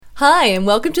Hi, and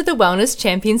welcome to the Wellness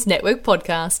Champions Network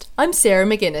podcast. I'm Sarah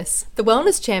McGuinness. The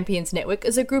Wellness Champions Network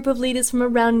is a group of leaders from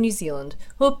around New Zealand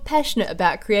who are passionate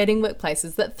about creating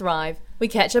workplaces that thrive. We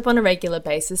catch up on a regular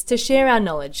basis to share our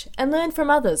knowledge and learn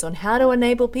from others on how to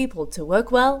enable people to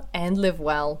work well and live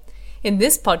well. In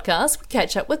this podcast, we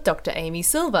catch up with Dr. Amy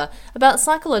Silver about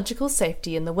psychological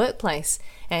safety in the workplace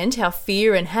and how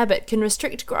fear and habit can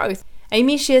restrict growth.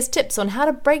 Amy shares tips on how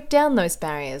to break down those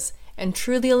barriers and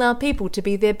truly allow people to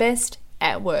be their best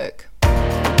at work.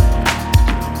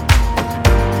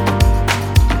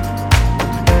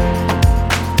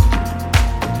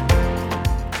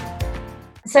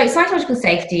 So psychological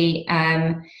safety,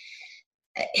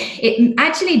 it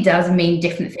actually does mean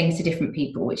different things to different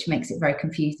people, which makes it very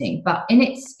confusing. But in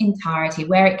its entirety,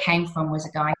 where it came from was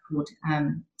a guy called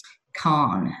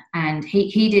Kahn, and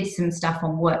he did some stuff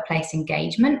on workplace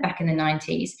engagement back in the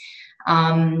 90s,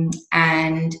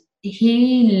 and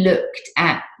he looked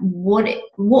at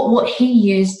what he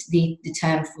used the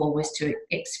term for was to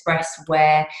express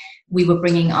where we were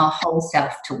bringing our whole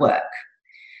self to work.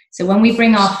 So when we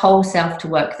bring our whole self to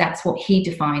work, that's what he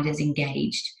defined as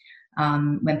engaged,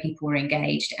 when people were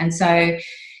engaged. And so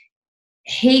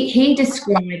he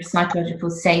described psychological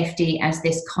safety as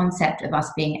this concept of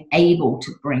us being able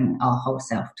to bring our whole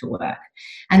self to work.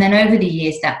 And then over the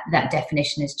years, that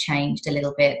definition has changed a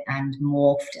little bit and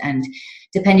morphed. And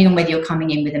depending on whether you're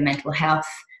coming in with a mental health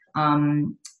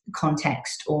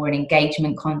context or an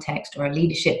engagement context or a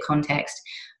leadership context,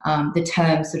 the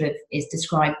term sort of is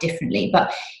described differently.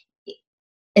 But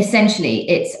essentially,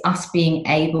 it's us being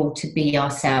able to be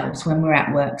ourselves when we're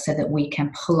at work so that we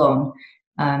can pull on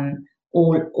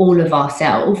all of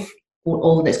ourselves,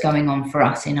 all that's going on for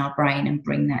us in our brain, and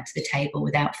bring that to the table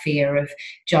without fear of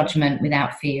judgment,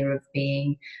 without fear of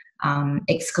being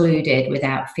excluded,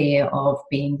 without fear of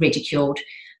being ridiculed,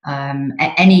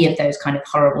 any of those kind of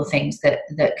horrible things that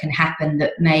can happen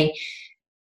that may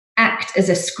act as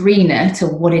a screener to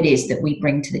what it is that we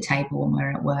bring to the table when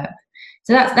we're at work.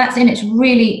 So that's in its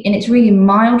really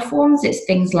mild forms. It's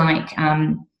things like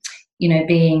having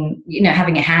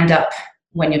a hand up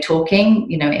when you're talking,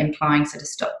 implying sort of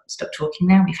stop talking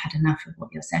now, we've had enough of what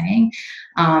you're saying,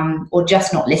 or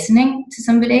just not listening to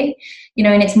somebody.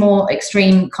 In its more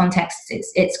extreme contexts,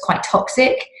 it's quite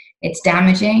toxic, it's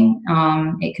damaging,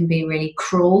 it can be really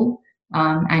cruel,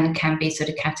 and can be sort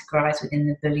of categorized within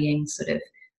the bullying sort of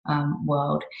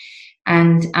world,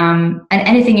 and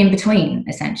anything in between,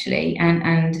 essentially.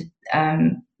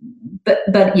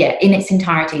 But yeah, in its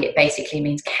entirety, it basically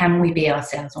means, can we be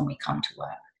ourselves when we come to work?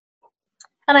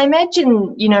 And I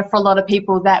imagine, for a lot of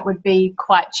people that would be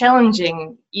quite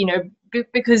challenging,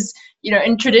 because,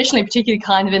 and traditionally, particularly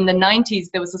kind of in the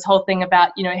 90s, there was this whole thing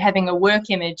about, having a work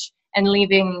image and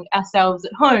leaving ourselves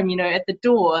at home, at the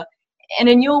door. And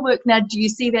in your work now, do you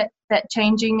see that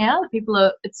changing now?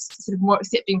 That it's sort of more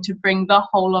accepting to bring the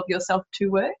whole of yourself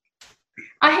to work?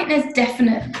 I think there's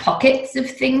definite pockets of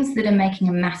things that are making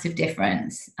a massive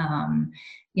difference.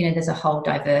 There's a whole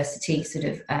diversity sort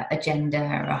of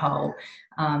agenda, a whole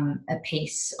a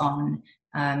piece on,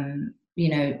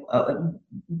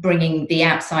 bringing the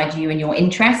outside you and your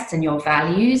interests and your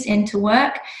values into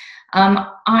work.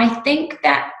 I think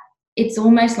that it's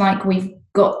almost like we've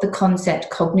got the concept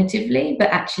cognitively, but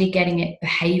actually getting it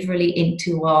behaviorally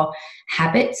into our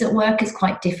habits at work is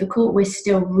quite difficult. We're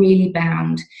still really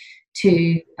bound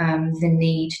to the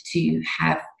need to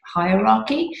have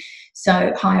hierarchy.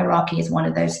 So hierarchy is one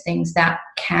of those things that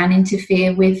can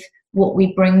interfere with what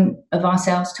we bring of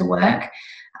ourselves to work,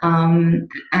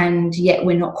 and yet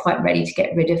we're not quite ready to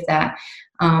get rid of that.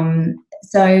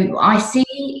 So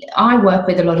I work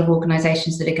with a lot of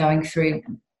organisations that are going through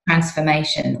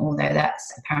transformation, although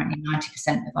that's apparently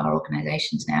 90% of our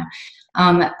organisations now,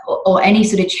 or any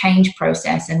sort of change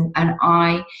process, and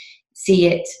I see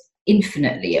it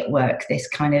infinitely at work, this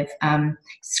kind of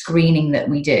screening that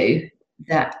we do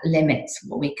that limits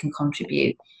what we can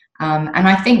contribute. And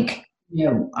I think,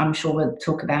 I'm sure we'll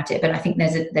talk about it, but I think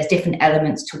there's different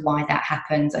elements to why that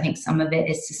happens. I think some of it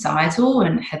is societal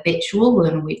and habitual,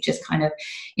 and we've just kind of,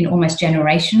 almost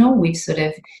generational.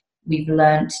 We've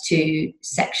learned to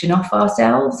section off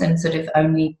ourselves and sort of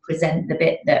only present the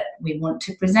bit that we want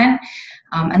to present.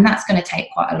 And that's going to take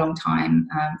quite a long time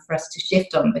for us to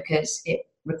shift on, because it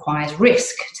requires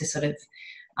risk to sort of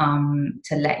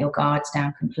to let your guards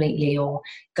down completely, or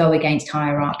go against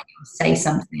hierarchy, or say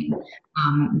something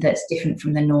that's different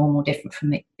from the norm, or different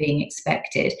from it being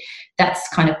expected. That's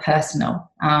kind of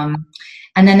personal.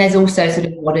 And then there's also sort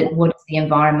of what is the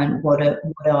environment? What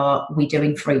are we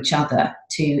doing for each other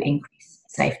to increase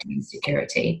safety and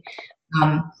security?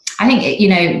 I think, you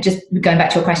know, just going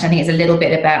back to your question, I think it's a little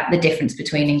bit about the difference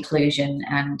between inclusion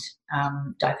and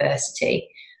diversity.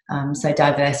 So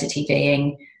diversity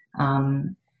being,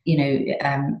 you know,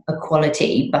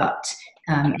 equality, but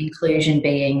inclusion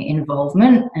being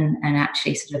involvement and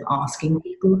actually sort of asking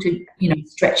people to, you know,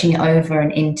 stretching it over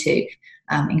and into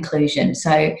inclusion.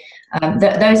 So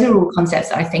those are all concepts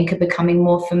that I think are becoming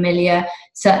more familiar.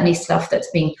 Certainly stuff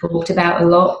that's being talked about a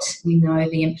lot. We know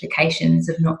the implications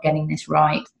of not getting this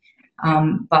right.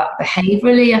 But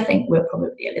behaviourally, I think we're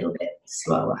probably a little bit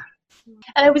slower.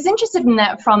 And I was interested in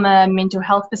that from a mental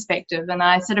health perspective, and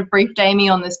I sort of briefed Amy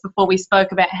on this before we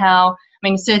spoke about how, I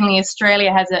mean, certainly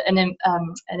Australia has an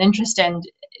interest, and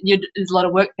there's a lot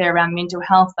of work there around mental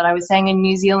health, but I was saying in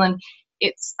New Zealand,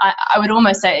 I would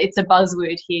almost say it's a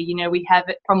buzzword here. You know, we have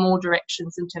it from all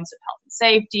directions in terms of health and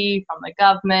safety, from the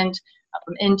government,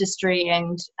 from industry,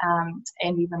 and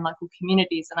even local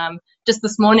communities. And just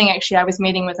this morning, actually, I was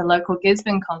meeting with a local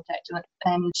Gisborne contact,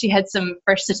 and she had some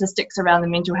fresh statistics around the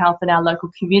mental health in our local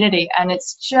community, and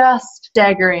it's just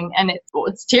staggering, and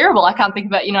it's terrible. I can't think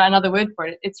about, you know, another word for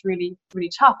it. It's really, really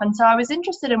tough. And so I was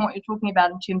interested in what you're talking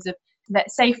about in terms of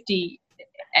that safety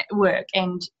at work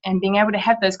and being able to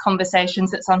have those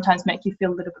conversations that sometimes make you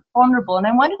feel a little bit vulnerable. And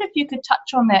I wondered if you could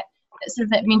touch on that sort of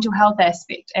that mental health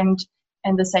aspect and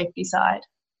the safety side.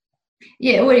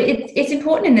 Yeah, well, it's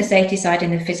important in the safety side,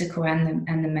 in the physical and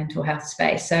the mental health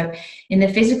space. So in the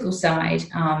physical side,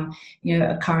 you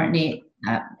know, currently,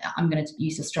 I'm going to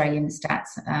use Australian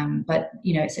stats, but,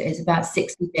 you know, it's about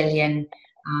 $60 billion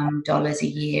a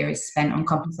year is spent on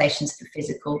compensations for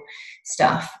physical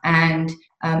stuff. And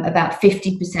about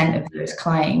 50% of those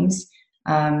claims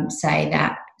say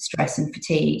that stress and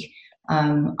fatigue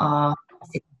are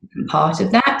part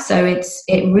of that. So it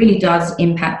really does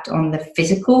impact on the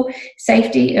physical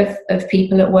safety of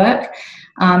people at work.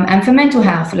 And for mental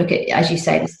health, look, at, as you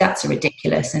say, the stats are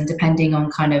ridiculous, and depending on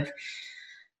kind of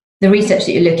the research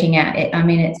that you're looking at, I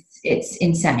mean, it's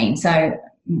insane. So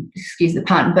excuse the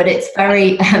pun, but it's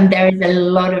very there is a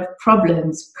lot of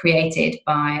problems created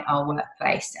by our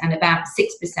workplace, and about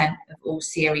 6% of all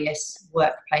serious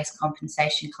workplace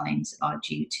compensation claims are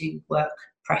due to work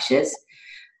pressures.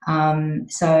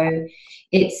 So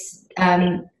it's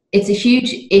a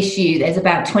huge issue. There's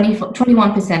about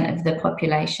 21% of the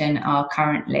population are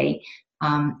currently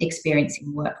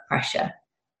experiencing work pressure.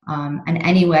 And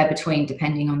anywhere between,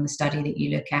 depending on the study that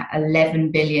you look at,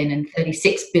 $11 billion and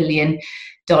 $36 billion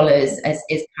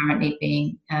is currently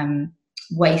being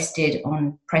wasted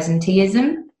on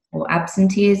presenteeism or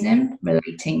absenteeism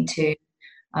relating to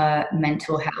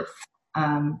mental health.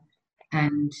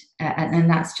 And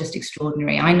that's just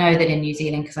extraordinary. I know that in New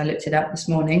Zealand, because I looked it up this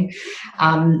morning,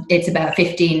 it's about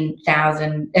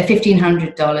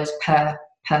 $1,500 per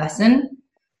person.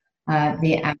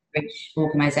 The average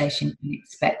organisation can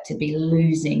expect to be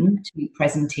losing to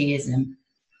presenteeism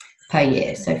per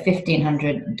year. So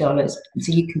 $1,500.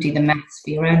 So you can do the maths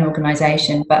for your own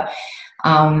organisation, but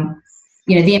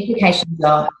you know, the implications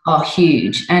are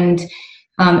huge. And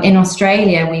in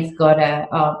Australia, we've got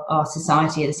our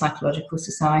society, the Psychological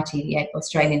Society, the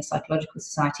Australian Psychological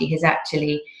Society, has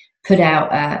actually put out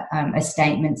a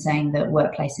statement saying that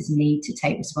workplaces need to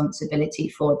take responsibility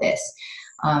for this.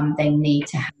 They need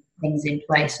to have things in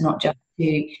place, not just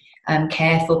to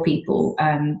care for people,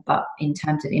 but in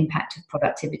terms of impact of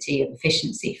productivity and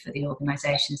efficiency for the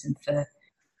organisations and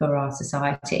for our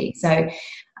society. So,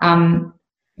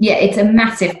 yeah, it's a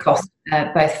massive cost,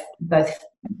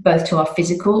 both to our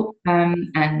physical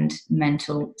and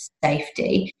mental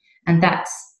safety, and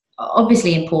that's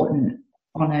obviously important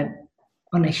on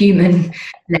a human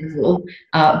level,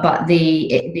 but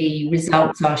the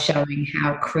results are showing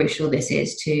how crucial this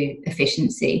is to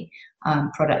efficiency,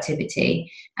 productivity,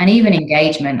 and even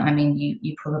engagement. I mean,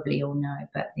 you probably all know,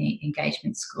 but the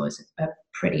engagement scores are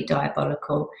pretty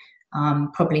diabolical.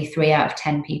 Probably 3 out of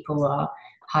 10 people are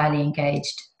highly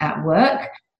engaged at work.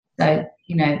 So,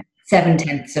 you know,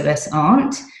 7/10 of us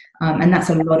aren't, and that's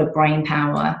a lot of brain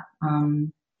power,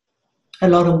 a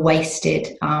lot of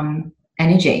wasted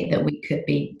energy that we could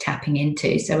be tapping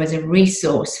into. So as a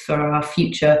resource for our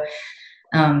future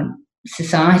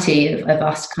society of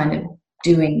us kind of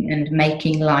doing and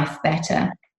making life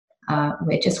better,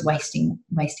 we're just wasting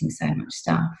so much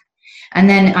stuff. And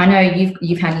then I know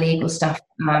you've had legal stuff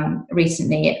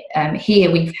recently. Here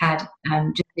we've had,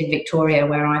 just in Victoria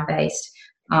where I'm based,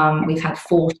 we've had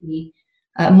 40,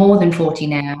 more than 40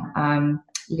 now,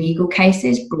 legal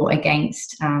cases brought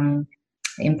against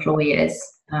employers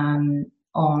on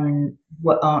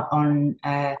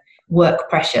work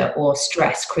pressure or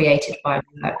stress created by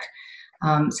work.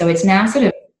 So it's now sort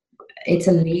of it's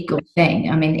a legal thing.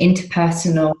 I mean,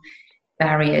 interpersonal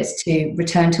barriers to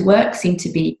return to work seem to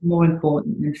be more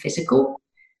important than physical.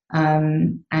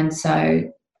 And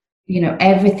so,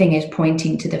 everything is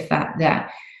pointing to the fact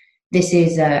that this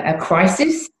is a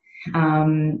crisis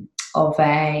of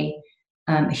a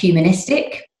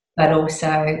humanistic, but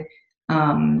also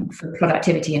for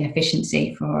productivity and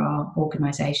efficiency for our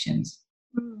organisations.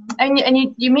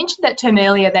 And you mentioned that term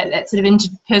earlier, that sort of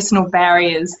interpersonal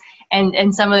barriers,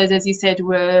 and some of those, as you said,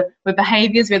 were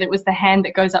behaviours, whether it was the hand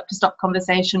that goes up to stop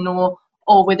conversation, or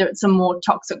whether it's a more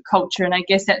toxic culture. And I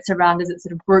guess that's around, is it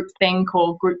sort of groupthink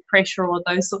or group pressure or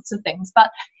those sorts of things. But,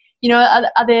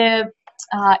 are there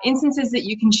instances that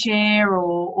you can share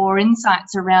or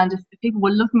insights around if people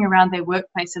were looking around their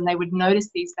workplace and they would notice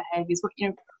these behaviours?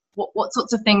 What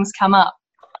sorts of things come up?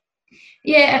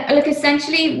 Yeah, look,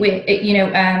 essentially,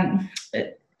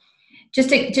 just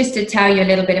to tell you a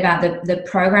little bit about the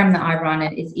program that I run,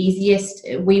 it's easiest.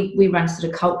 We run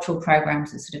sort of cultural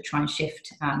programs that sort of try and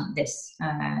shift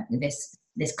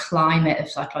this climate of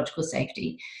psychological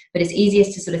safety. But it's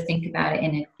easiest to sort of think about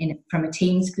it from a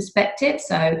team's perspective.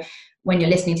 So when you're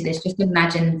listening to this, just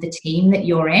imagine the team that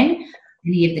you're in,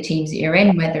 any of the teams that you're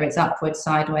in, whether it's upwards,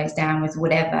 sideways, downwards,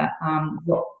 whatever.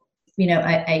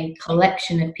 A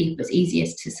collection of people. It's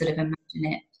easiest to sort of imagine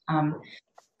it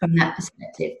from that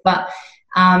perspective. But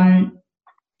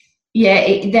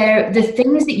the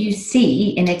things that you see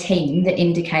in a team that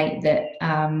indicate that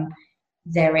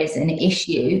there is an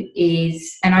issue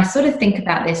is, and I sort of think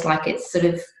about this like it's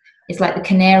like the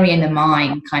canary in the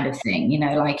mine kind of thing,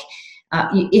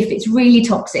 if it's really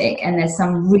toxic and there's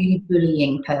some really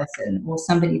bullying person or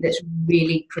somebody that's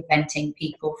really preventing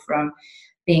people from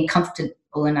being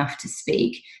comfortable enough to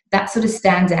speak, that sort of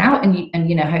stands out,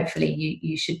 and hopefully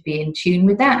you should be in tune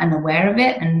with that and aware of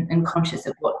it and conscious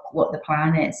of what the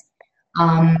plan is.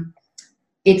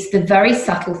 It's the very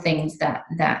subtle things that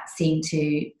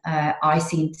I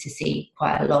seem to see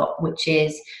quite a lot, which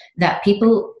is that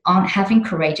people aren't having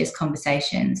courageous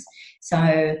conversations.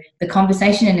 So the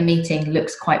conversation in a meeting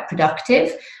looks quite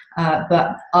productive,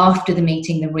 but after the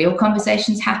meeting, the real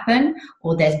conversations happen,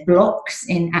 or there's blocks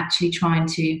in actually trying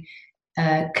to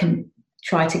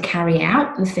try to carry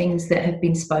out the things that have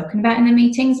been spoken about in the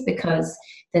meetings, because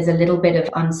there's a little bit of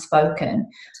unspoken.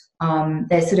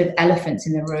 There's sort of elephants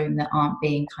in the room that aren't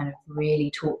being kind of really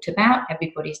talked about.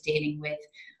 Everybody's dealing with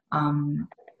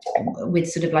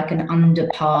sort of like an under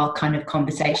par kind of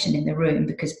conversation in the room,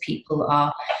 because people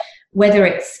are, whether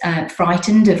it's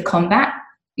frightened of combat,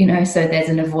 so there's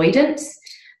an avoidance,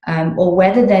 or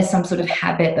whether there's some sort of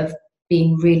habit of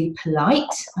being really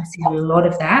polite. I see a lot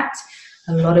of that,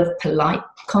 a lot of polite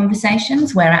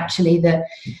conversations where actually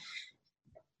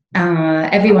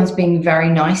everyone's being very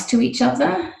nice to each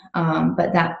other,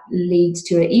 but that leads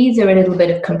to either a little bit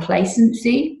of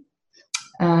complacency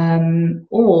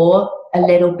or a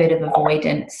little bit of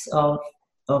avoidance of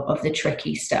the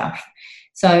tricky stuff.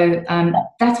 So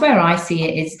that's where I see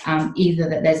it, is either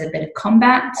that there's a bit of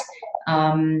combat,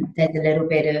 there's a little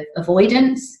bit of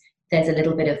avoidance, there's a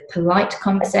little bit of polite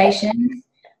conversation.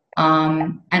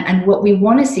 And what we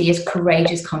want to see is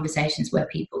courageous conversations where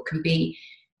people can be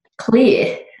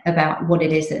clear about what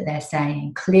it is that they're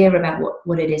saying, clear about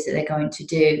what it is that they're going to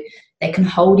do. They can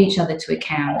hold each other to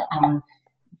account on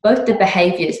both the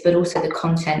behaviours but also the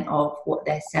content of what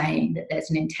they're saying, that there's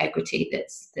an integrity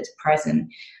that's present.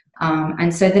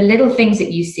 And so the little things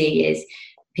that you see is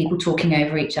people talking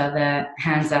over each other,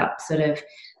 hands up, sort of,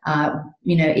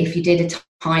 if you did a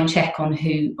time check on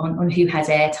who has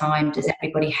airtime, does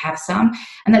everybody have some?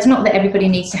 And that's not that everybody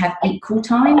needs to have equal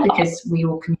time, because we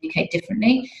all communicate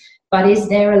differently, but is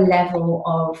there a level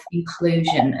of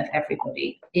inclusion of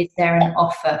everybody? Is there an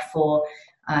offer for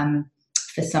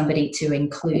somebody to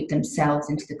include themselves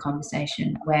into the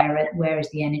conversation? Where is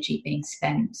the energy being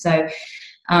spent? So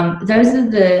those are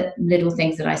the little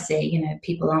things that I see.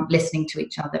 People aren't listening to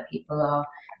each other. People are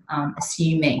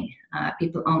assuming.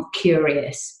 People aren't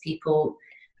curious. People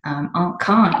aren't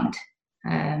kind.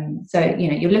 So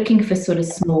you're looking for sort of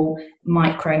small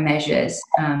micro measures,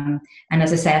 and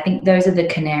as I say, I think those are the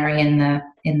canary in the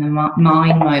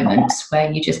mine moments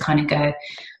where you just kind of go,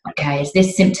 okay, is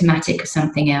this symptomatic of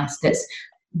something else that's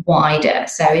wider?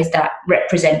 So is that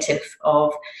representative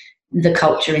of the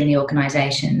culture in the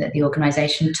organisation, that the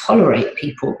organisation tolerate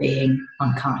people being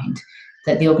unkind,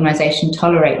 that the organisation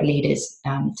tolerate leaders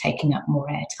taking up more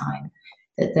airtime,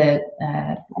 that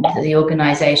the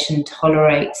organisation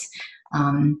tolerates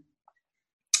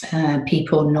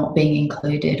people not being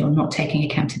included or not taking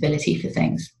accountability for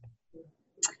things.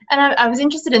 And I was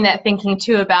interested in that thinking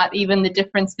too about even the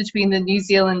difference between the New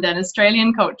Zealand and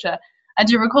Australian culture. I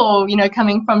do recall,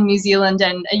 coming from New Zealand,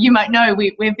 and you might know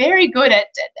we're very good at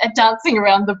dancing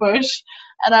around the bush.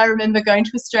 And I remember going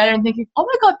to Australia and thinking, oh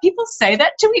my God, people say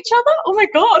that to each other? Oh my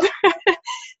God.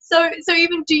 So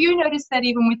even, do you notice that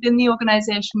even within the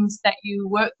organisations that you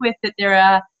work with, that there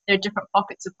are different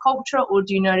pockets of culture, or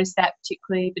do you notice that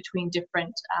particularly between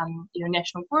different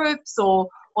national groups or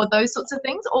those sorts of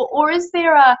things, or is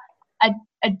there a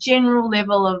general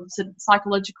level of sort of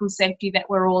psychological safety that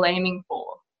we're all aiming for?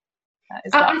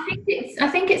 I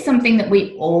think it's something that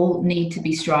we all need to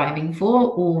be striving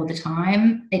for all the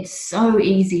time. It's so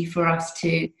easy for us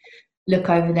to look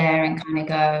over there and kind of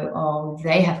go, oh,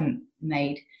 they haven't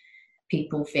made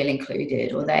people feel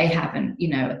included, or they haven't,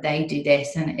 they do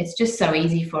this, and it's just so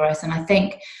easy for us. And I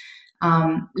think,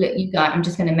 look, you guys, I'm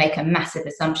just going to make a massive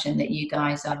assumption that you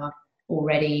guys are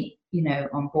already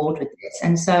on board with this,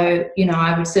 and so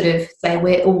I would sort of say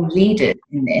we're all leaders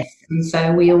in this, and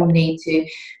so we all need to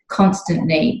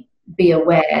constantly be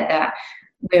aware that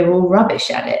we're all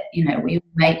rubbish at it. We all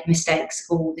make mistakes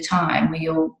all the time, we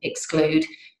all exclude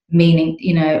meaning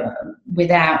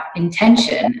without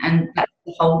intention, and that's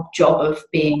the whole job of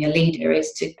being a leader,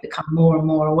 is to become more and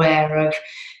more aware of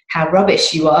how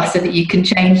rubbish you are so that you can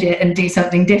change it and do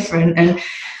something different.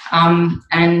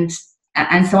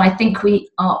 And so I think we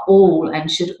are all,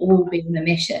 and should all, be on a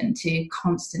mission to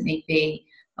constantly be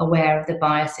aware of the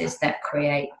biases that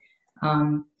create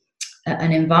an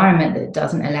environment that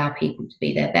doesn't allow people to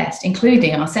be their best,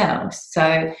 including ourselves.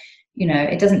 So,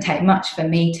 it doesn't take much for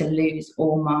me to lose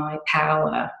all my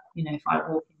power. If I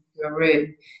walk into a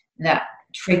room that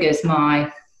triggers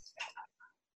my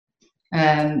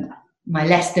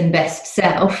less than best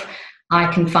self,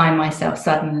 I can find myself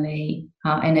suddenly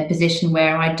in a position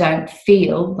where I don't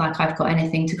feel like I've got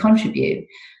anything to contribute.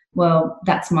 Well,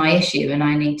 that's my issue, and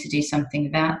I need to do something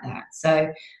about that.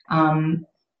 So,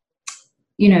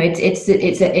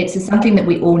 it's something that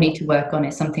we all need to work on.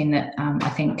 It's something that I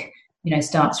think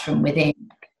starts from within.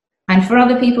 And for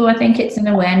other people, I think it's an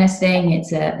awareness thing.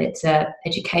 It's a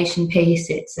education piece.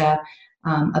 It's a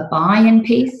buy-in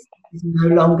piece. It's no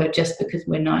longer just because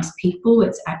we're nice people.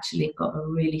 It's actually got a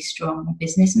really strong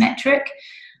business metric.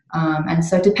 And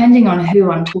so depending on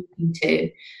who I'm talking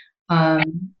to, I'll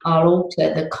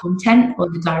alter the content or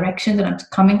the direction that I'm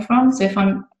coming from. So if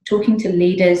I'm talking to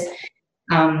leaders,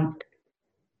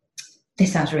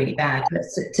 this sounds really bad, but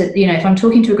if I'm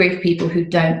talking to a group of people who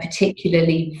don't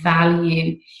particularly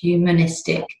value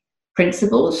humanistic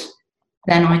principles,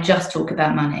 then I just talk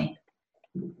about money.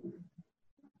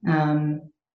 And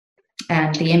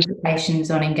the implications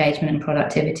on engagement and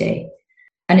productivity.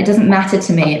 And it doesn't matter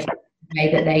to me if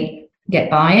that they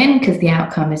get buy-in, because the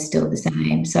outcome is still the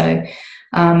same. So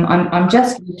I'm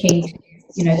just looking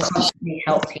to constantly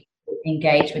help people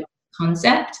engage with the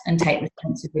concept and take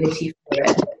responsibility for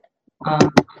it.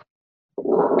 And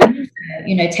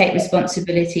take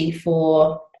responsibility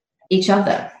for each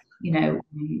other.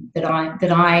 That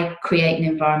I create an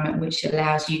environment which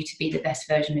allows you to be the best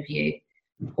version of you.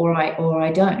 Or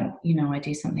I don't, I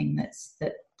do something that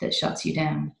shuts you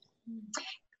down.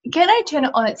 Can I turn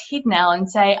it on its head now and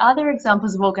say, are there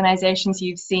examples of organisations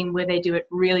you've seen where they do it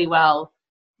really well,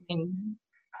 and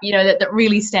that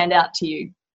really stand out to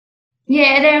you?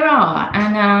 Yeah, there are,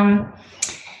 and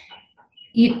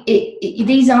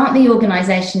these aren't the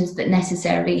organisations that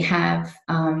necessarily have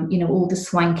all the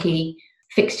swanky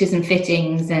fixtures and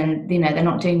fittings, and they're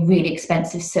not doing really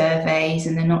expensive surveys,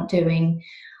 and they're not doing,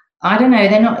 I don't know,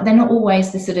 they're not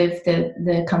always the sort of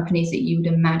the companies that you would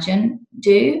imagine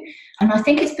do. And I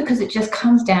think it's because it just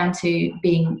comes down to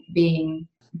being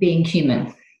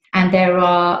human. And there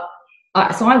are,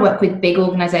 so I work with big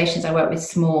organizations, I work with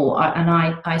small, and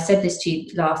I said this to you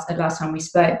last time we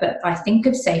spoke, but I think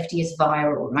of safety as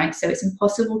viral, right? So it's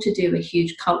impossible to do a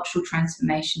huge cultural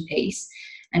transformation piece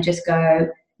and just go,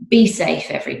 be safe,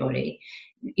 everybody.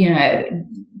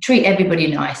 Treat everybody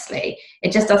nicely.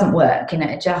 It just doesn't work.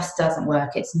 It just doesn't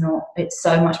work. It's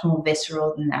so much more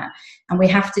visceral than that. And we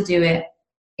have to do it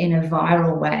in a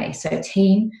viral way. So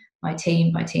team by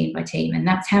team by team by team. And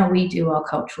that's how we do our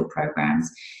cultural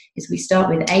programs, is we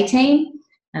start with a team.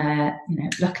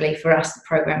 Luckily for us, the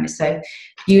program is so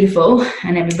beautiful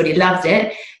and everybody loves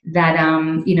it that,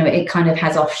 it kind of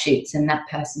has offshoots, and that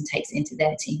person takes it into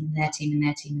their team and their team and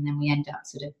their team. And then we end up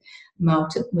sort of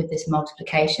with this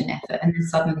multiplication effort, and then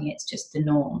suddenly it's just the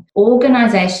norm.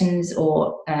 Organizations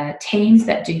or teams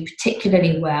that do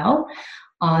particularly well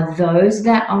are those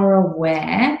that are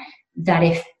aware that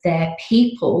if their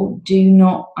people do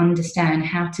not understand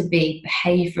how to be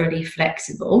behaviorally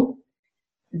flexible,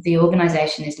 the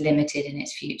organization is limited in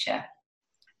its future.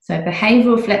 So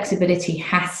behavioral flexibility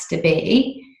has to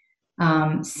be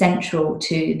central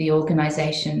to the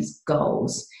organization's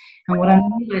goals. And what I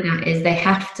mean by that is they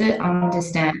have to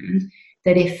understand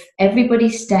that if everybody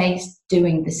stays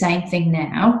doing the same thing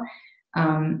now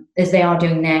as they are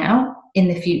doing now, in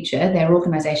the future, their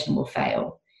organization will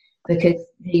fail, because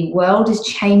the world is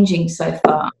changing so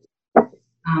fast.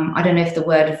 I don't know if the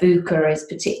word VUCA is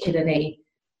particularly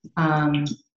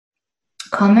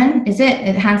common. Is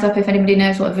it? Hands up if anybody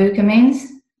knows what VUCA means.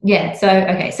 Yeah, so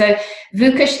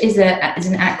VUCA is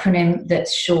an acronym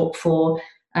that's short for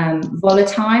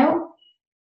volatile,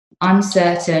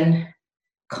 uncertain,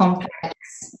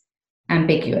 complex,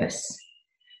 ambiguous.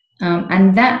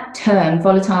 And that term,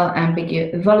 volatile,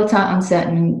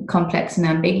 uncertain, complex, and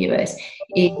ambiguous,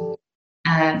 this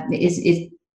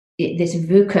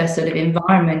VUCA sort of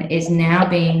environment is now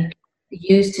being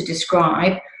used to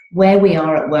describe where we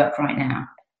are at work right now.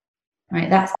 Right,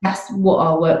 that's what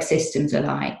our work systems are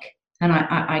like, and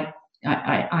I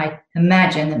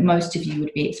imagine that most of you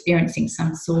would be experiencing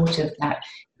some sort of that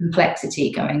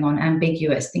complexity going on,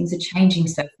 ambiguous. Things are changing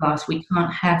so fast. We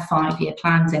can't have 5-year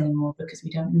plans anymore because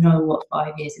we don't know what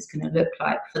 5 years is going to look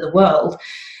like for the world.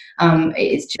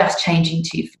 It's just changing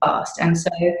too fast, and so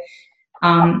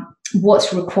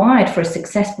what's required for a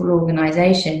successful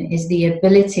organization is the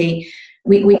ability.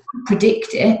 We can't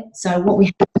predict it, so what we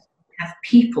have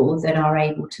people that are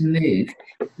able to move,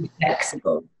 be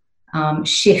flexible,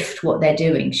 shift what they're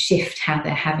doing, shift how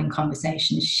they're having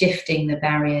conversations, shifting the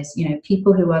barriers.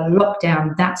 People who are locked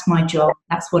down, that's my job,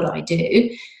 that's what I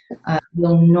do,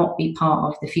 will not be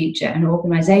part of the future. And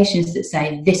organizations that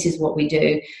say, this is what we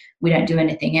do, we don't do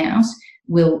anything else,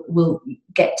 will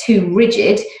get too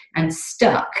rigid and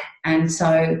stuck. And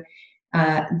so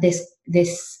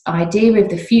this idea of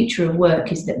the future of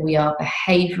work is that we are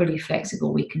behaviorally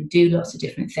flexible. We can do lots of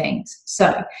different things.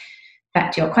 So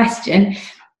back to your question,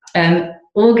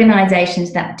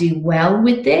 organizations that do well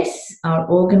with this are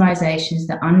organizations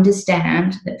that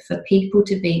understand that for people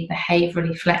to be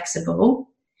behaviorally flexible,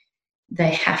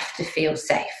 they have to feel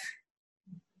safe.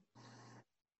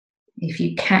 If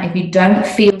you don't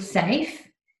feel safe,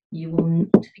 you will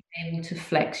not be able to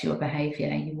flex your behavior.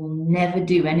 You will never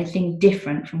do anything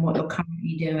different from what you're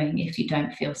currently doing if you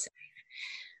don't feel safe.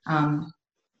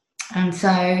 And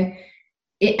so,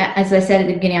 as I said at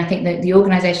the beginning, I think that the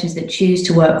organizations that choose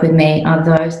to work with me are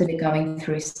those that are going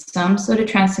through some sort of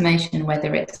transformation,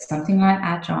 whether it's something like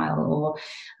Agile or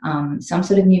some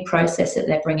sort of new process that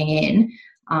they're bringing in,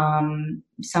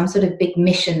 some sort of big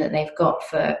mission that they've got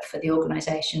for the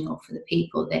organization or for the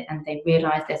people, and they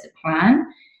realize there's a plan.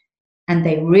 And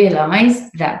they realize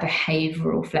that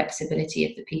behavioral flexibility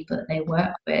of the people that they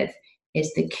work with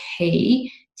is the key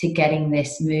to getting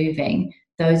this moving.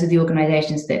 Those are the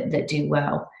organizations that do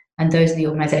well. And those are the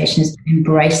organizations that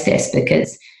embrace this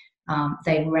because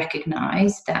they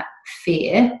recognize that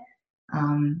fear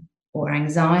or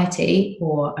anxiety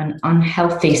or an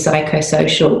unhealthy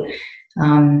psychosocial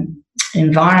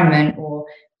environment or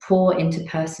poor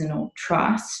interpersonal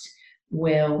trust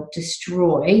will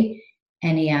destroy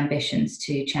any ambitions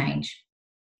to change.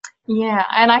 Yeah,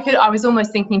 and I was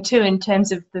almost thinking too, in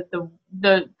terms of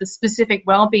the specific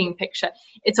well-being picture,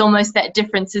 it's almost that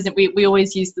difference, isn't it? We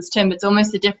always use this term, it's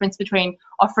almost the difference between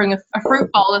offering a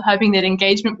fruit bowl and hoping that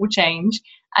engagement will change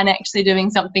and actually doing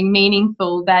something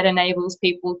meaningful that enables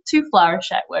people to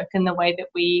flourish at work in the way that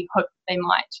we hope they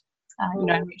might,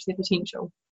 reach their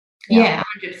potential. Yeah,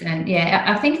 100%. Yeah,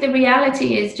 I think the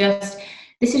reality is just,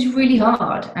 this is really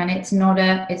hard, and it's not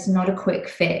a quick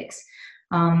fix.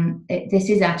 This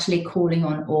is actually calling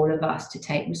on all of us to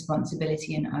take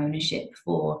responsibility and ownership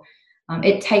for.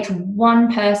 It takes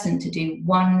one person to do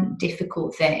one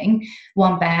difficult thing,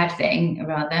 one bad thing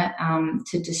rather,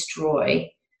 to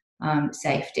destroy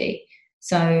safety.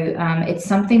 So it's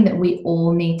something that we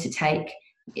all need to take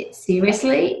it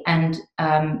seriously, and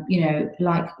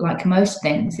like most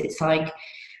things, it's like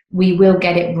we will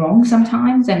get it wrong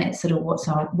sometimes, and it's sort of what's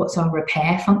our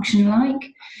repair function like.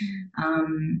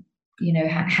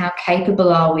 How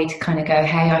capable are we to kind of go,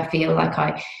 hey, I feel like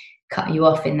I cut you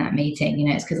off in that meeting,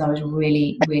 it's because I was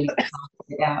really, really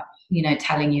excited about,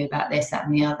 telling you about this, that,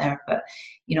 and the other, but,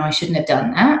 I shouldn't have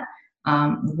done that.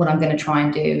 What I'm going to try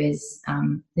and do is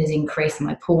increase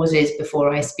my pauses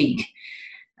before I speak,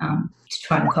 to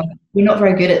try and we're not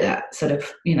very good at that sort of,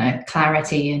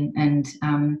 clarity and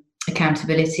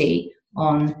accountability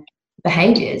on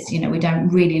behaviors. We don't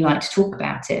really like to talk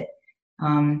about it.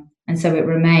 And so it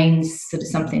remains sort of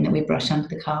something that we brush under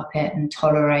the carpet and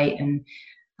tolerate. And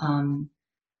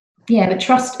but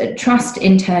trust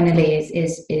internally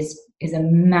is a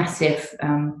massive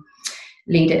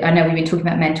leader. I know we've been talking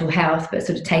about mental health, but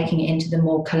sort of taking it into the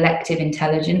more collective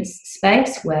intelligence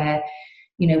space where,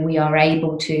 you know, we are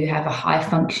able to have a high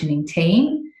functioning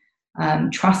team.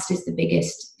 Trust is the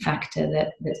biggest factor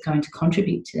that's going to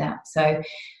contribute to that. So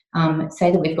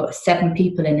say that we've got 7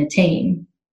 people in a team.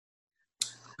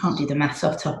 Can't do the maths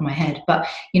off the top of my head, but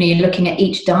you know, you're looking at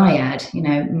each dyad.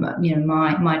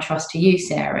 My trust to you,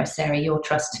 Sarah, your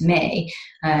trust to me,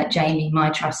 Jamie,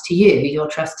 my trust to you, your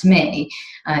trust to me,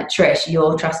 Trish,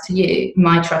 your trust to you,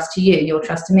 my trust to you, your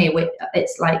trust to me.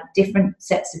 It's like different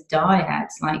sets of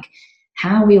dyads. Like,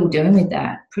 how are we all doing with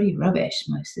that? Pretty rubbish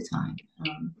most of the time.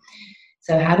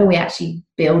 So how do we actually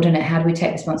build on it? How do we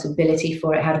take responsibility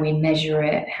for it? How do we measure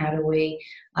it? How do we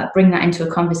bring that into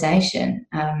a conversation?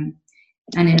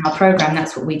 And in our program,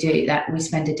 that's what we do. That we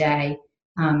spend a day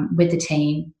with the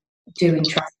team doing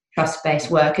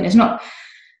trust-based work, and it's not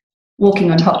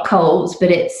walking on hot coals, but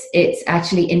it's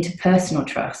actually interpersonal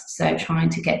trust. So trying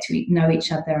to get to know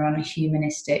each other on a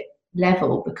humanistic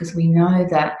level, because we know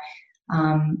that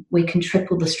we can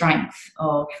triple the strength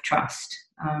of trust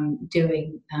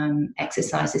doing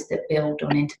exercises that build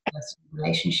on interpersonal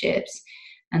relationships,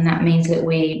 and that means that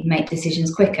we make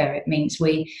decisions quicker. It means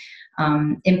we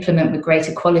implement with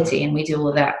greater quality, and we do all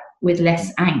of that with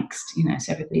less angst,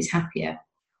 so everybody's happier.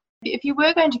 If you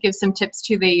were going to give some tips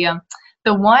to the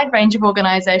wide range of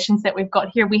organisations that we've got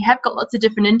here, we have got lots of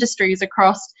different industries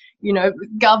across,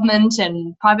 government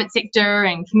and private sector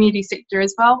and community sector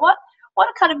as well. What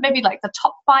are kind of maybe like the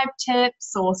top 5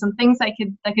 tips or some things they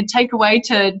could take away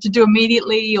to do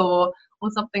immediately or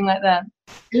something like that?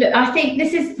 Look, I think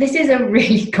this is a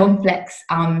really complex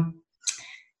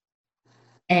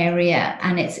area,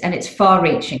 and it's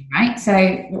far-reaching, right?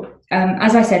 So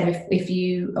as I said, if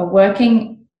you are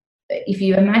working, if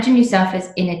you imagine yourself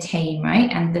as in a team,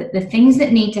 right, and the things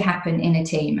that need to happen in a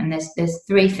team, and there's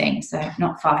 3 things, so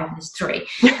not 5, there's 3,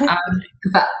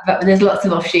 but there's lots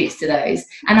of offshoots to those,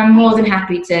 and I'm more than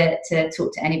happy to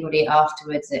talk to anybody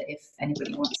afterwards if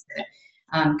anybody wants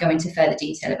to go into further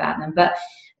detail about them. But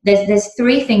there's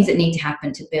 3 things that need to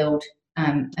happen to build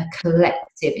a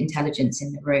collective intelligence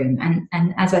in the room,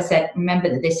 and as I said, remember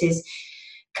that this is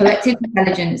collective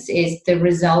intelligence is the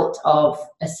result of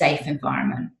a safe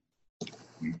environment.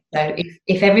 So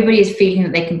if everybody is feeling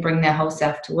that they can bring their whole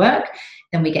self to work,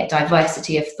 then we get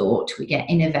diversity of thought, we get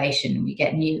innovation, we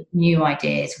get new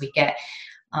ideas, we get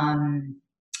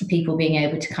people being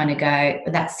able to kind of go,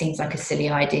 but that seems like a silly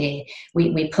idea.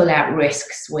 We pull out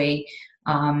risks. We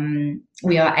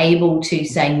are able to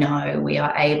say no. We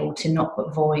are able to not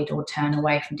avoid or turn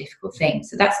away from difficult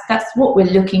things. So that's what we're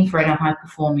looking for in a high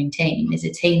performing team, is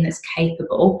a team that's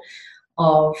capable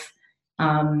of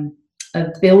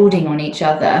building on each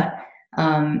other.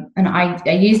 And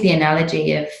I use the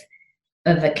analogy of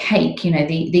a cake.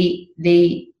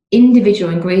 The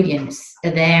individual ingredients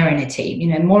are there in a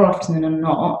team. More often than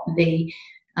not, there's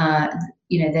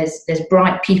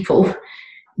bright people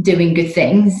doing good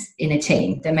things in a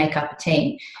team that make up a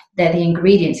team. They're the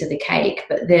ingredients of the cake,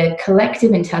 but the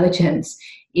collective intelligence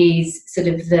is sort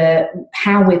of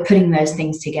how we're putting those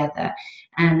things together.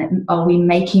 And are we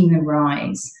making them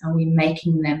rise? Are we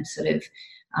making them sort of,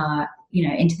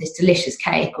 into this delicious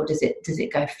cake, or does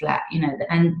it go flat?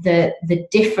 And the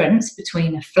difference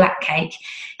between a flat cake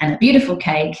and a beautiful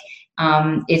cake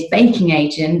is baking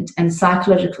agent, and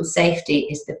psychological safety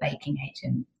is the baking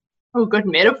agent. Oh, good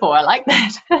metaphor. I like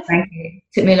that. Thank you. It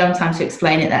took me a long time to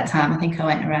explain it that time. I think I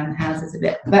went around the houses a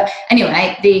bit. But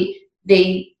anyway,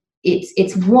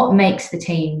 it's what makes the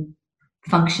team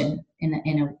function in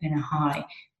a high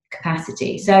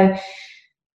capacity. So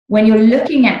when you're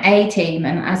looking at a team,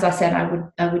 and as I said,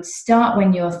 I would start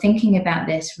when you're thinking about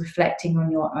this, reflecting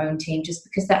on your own team, just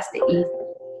because that's the easiest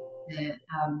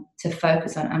to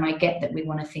focus on. And I get that we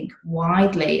want to think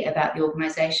widely about the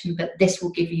organisation, but this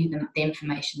will give you the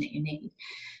information that you need.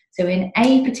 So in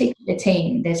a particular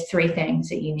team, there's 3 things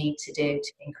that you need to do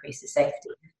to increase the safety.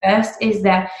 The first is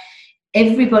that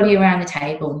everybody around the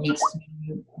table needs to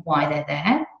know why they're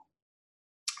there.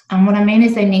 And what I mean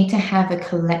is they need to have a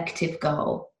collective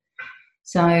goal.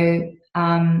 So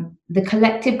the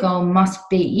collective goal must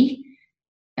be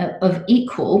of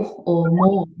equal or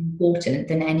more important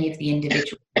than any of the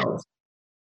individual goals.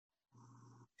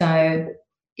 So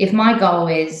if my goal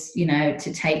is,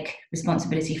 to take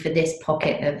responsibility for this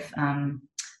pocket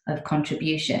of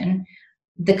contribution,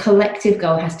 the collective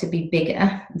goal has to be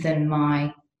bigger than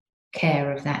my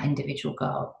care of that individual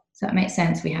goal. Does that make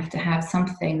sense? We have to have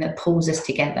something that pulls us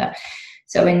together.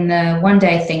 So in the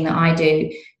one-day thing that I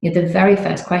do, the very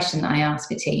first question that I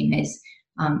ask a team is,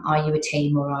 are you a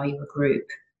team or are you a group?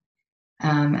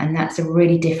 And that's a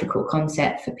really difficult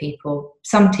concept for people,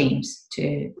 some teams,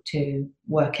 to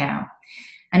work out.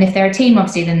 And if they're a team,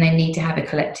 obviously, then they need to have a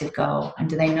collective goal. And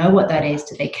do they know what that is?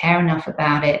 Do they care enough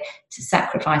about it to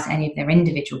sacrifice any of their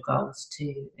individual goals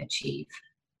to achieve?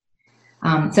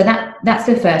 So that's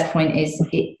the first point, is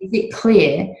it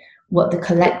clear what the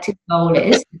collective goal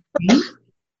is?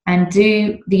 And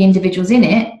do the individuals in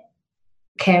it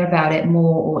care about it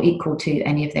more or equal to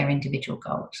any of their individual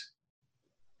goals?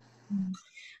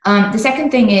 The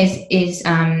second thing is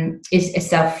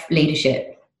self-leadership.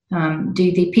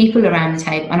 Do the people around the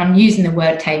table, and I'm using the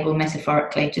word table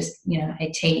metaphorically, just,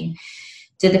 a team,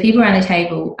 do the people around the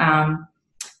table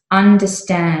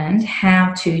understand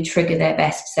how to trigger their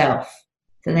best self?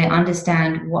 Do they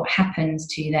understand what happens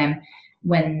to them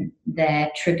when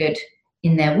they're triggered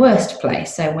in their worst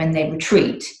place? So when they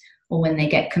retreat, or when they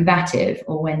get combative,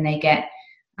 or when they get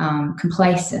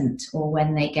complacent, or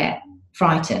when they get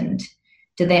frightened?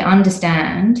 Do they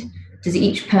understand? Does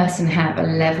each person have a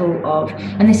level of,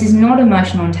 and this is not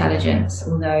emotional intelligence,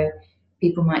 although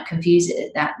people might confuse it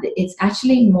as that, it's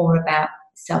actually more about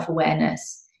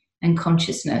self-awareness and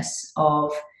consciousness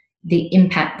of the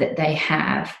impact that they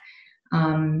have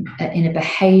in a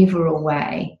behavioral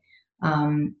way.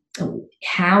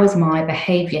 How is my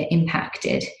behavior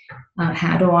impacted?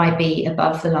 How do I be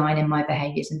above the line in my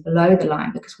behaviors and below the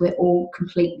line? Because we're all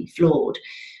completely flawed.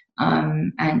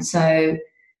 And so,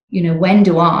 when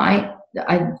do I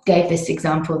gave this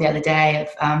example the other day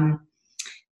of,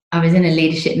 I was in a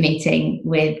leadership meeting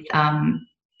with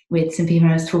some people.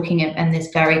 I was talking, and this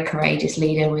very courageous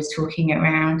leader was talking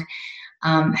around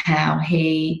how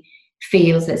he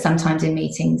feels that sometimes in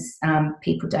meetings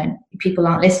people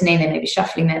aren't listening. They may be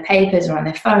shuffling their papers or on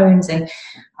their phones, and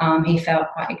he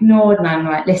felt quite ignored. And I'm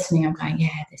like listening, I'm going,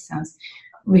 yeah, this sounds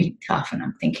really tough, and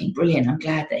I'm thinking, brilliant, I'm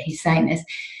glad that he's saying this.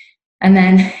 And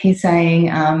then he's saying,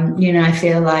 I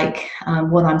feel like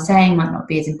what I'm saying might not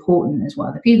be as important as what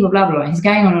other people, blah, blah, blah. He's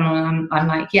going on and on. I'm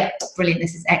like, yeah, brilliant,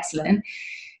 this is excellent.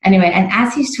 Anyway, and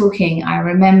as he's talking, I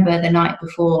remember the night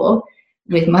before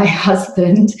with my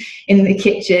husband in the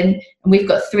kitchen, and we've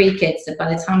got 3 kids, so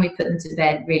by the time we put them to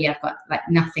bed, really I've got like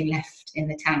nothing left in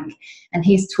the tank. And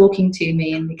he's talking to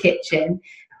me in the kitchen,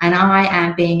 and I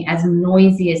am being as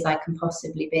noisy as I can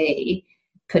possibly be,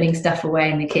 putting stuff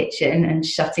away in the kitchen and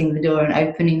shutting the door and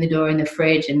opening the door in the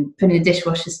fridge and putting the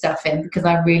dishwasher stuff in, because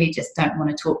I really just don't want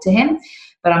to talk to him.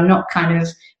 But I'm not kind of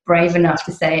brave enough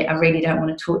to say, I really don't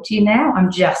want to talk to you now. I'm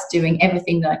just doing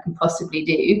everything that I can possibly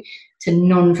do to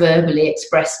non-verbally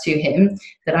express to him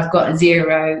that I've got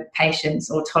 0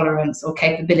 patience or tolerance or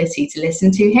capability to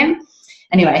listen to him.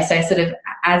 Anyway, so sort of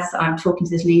as I'm talking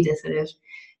to this leader,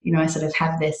 I sort of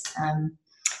have this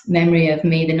memory of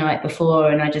me the night before,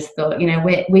 and I just thought,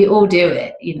 we all do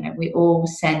it. We all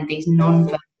send these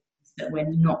non-verbals that we're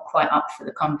not quite up for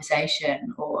the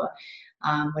conversation, or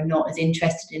we're not as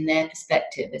interested in their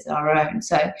perspective as our own.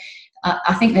 So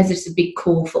I think there's just a big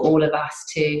call for all of us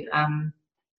to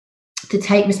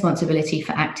take responsibility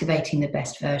for activating the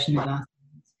best version of ourselves.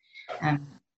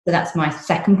 So that's my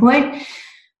second point.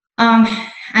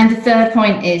 And the third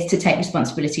point is to take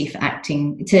responsibility for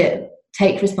activating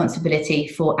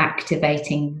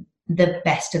the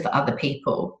best of other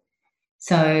people.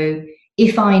 So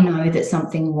if I know that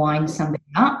something winds somebody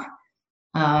up,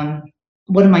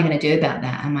 what am I going to do about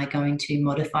that? Am I going to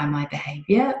modify my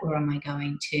behavior, or am I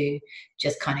going to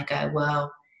just kind of go,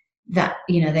 well, that,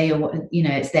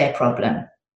 it's their problem?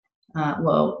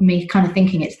 Well, me kind of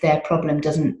thinking it's their problem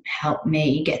doesn't help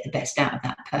me get the best out of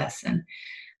that person.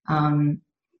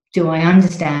 Do I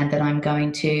understand that I'm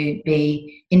going to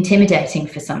be intimidating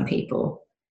for some people,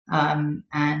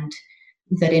 and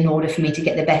that in order for me to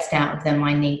get the best out of them,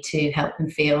 I need to help them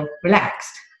feel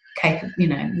relaxed,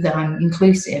 that I'm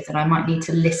inclusive, that I might need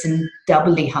to listen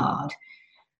doubly hard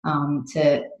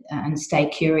and stay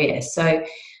curious. So,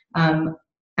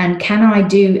 and can I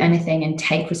do anything and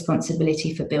take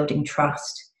responsibility for building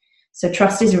trust? So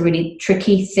trust is a really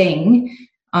tricky thing,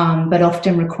 but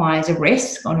often requires a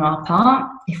risk on our part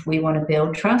if we want to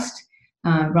build trust,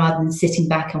 rather than sitting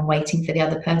back and waiting for the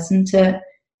other person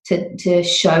to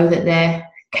show that they're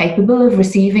capable of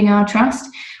receiving our trust.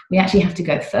 We actually have to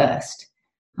go first,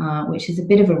 which is a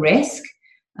bit of a risk.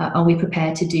 Are we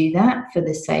prepared to do that for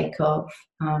the sake of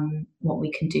what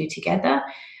we can do together?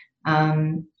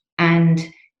 And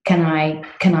can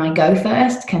I go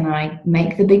first? Can I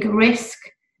make the bigger risk?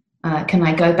 Can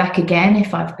I go back again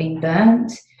if I've been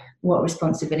burnt? What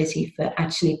responsibility for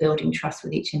actually building trust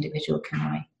with each individual can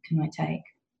I take?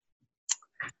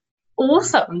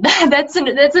 Awesome. That's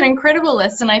an incredible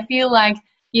list, and I feel like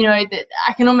that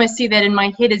I can almost see that in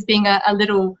my head as being a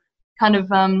little kind of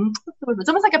it's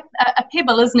almost like a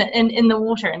pebble, isn't it, in the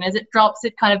water, and as it drops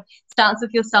it kind of starts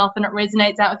with yourself and it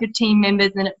resonates out with your team members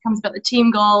and it becomes about the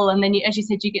team goal, and then you, as you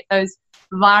said, you get those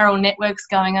viral networks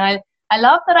going. And I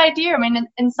love that idea. I mean,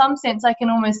 in some sense I can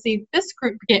almost see this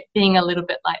group being a little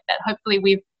bit like that. Hopefully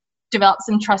we've developed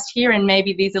some trust here, and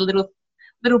maybe these are little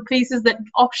pieces that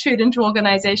offshoot into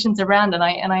organizations around, and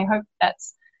I hope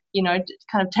that's, you know,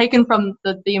 kind of taken from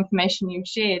the information you've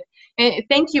shared.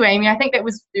 Thank you, Amy. I think that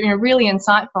was, you know, really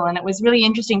insightful, and it was really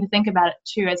interesting to think about it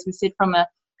too, as we said, from a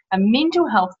mental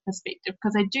health perspective,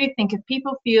 because I do think if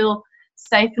people feel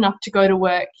safe enough to go to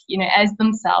work, you know, as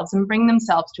themselves and bring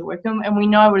themselves to work, and we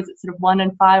know, what is it, sort of 1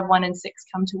 in 5, 1 in 6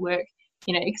 come to work,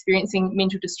 you know, experiencing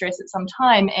mental distress at some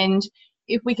time, and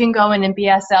if we can go in and be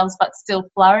ourselves but still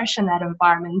flourish in that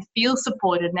environment, feel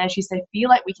supported, and as you say, feel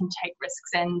like we can take risks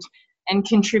and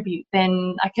contribute,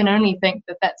 then I can only think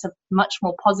that that's a much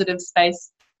more positive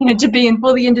space, you know, to be in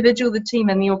for the individual, the team,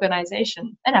 and the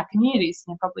organisation, and our communities,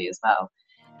 you know, probably as well.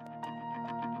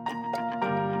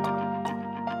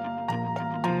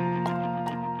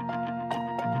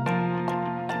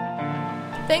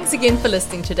 Thanks again for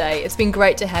listening today. It's been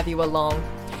great to have you along.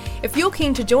 If you're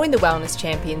keen to join the Wellness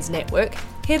Champions Network,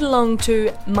 head along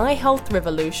to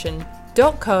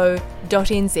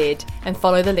myhealthrevolution.co.nz and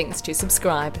follow the links to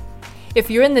subscribe.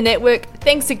 If you're in the network,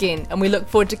 thanks again, and we look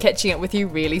forward to catching up with you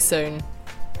really soon.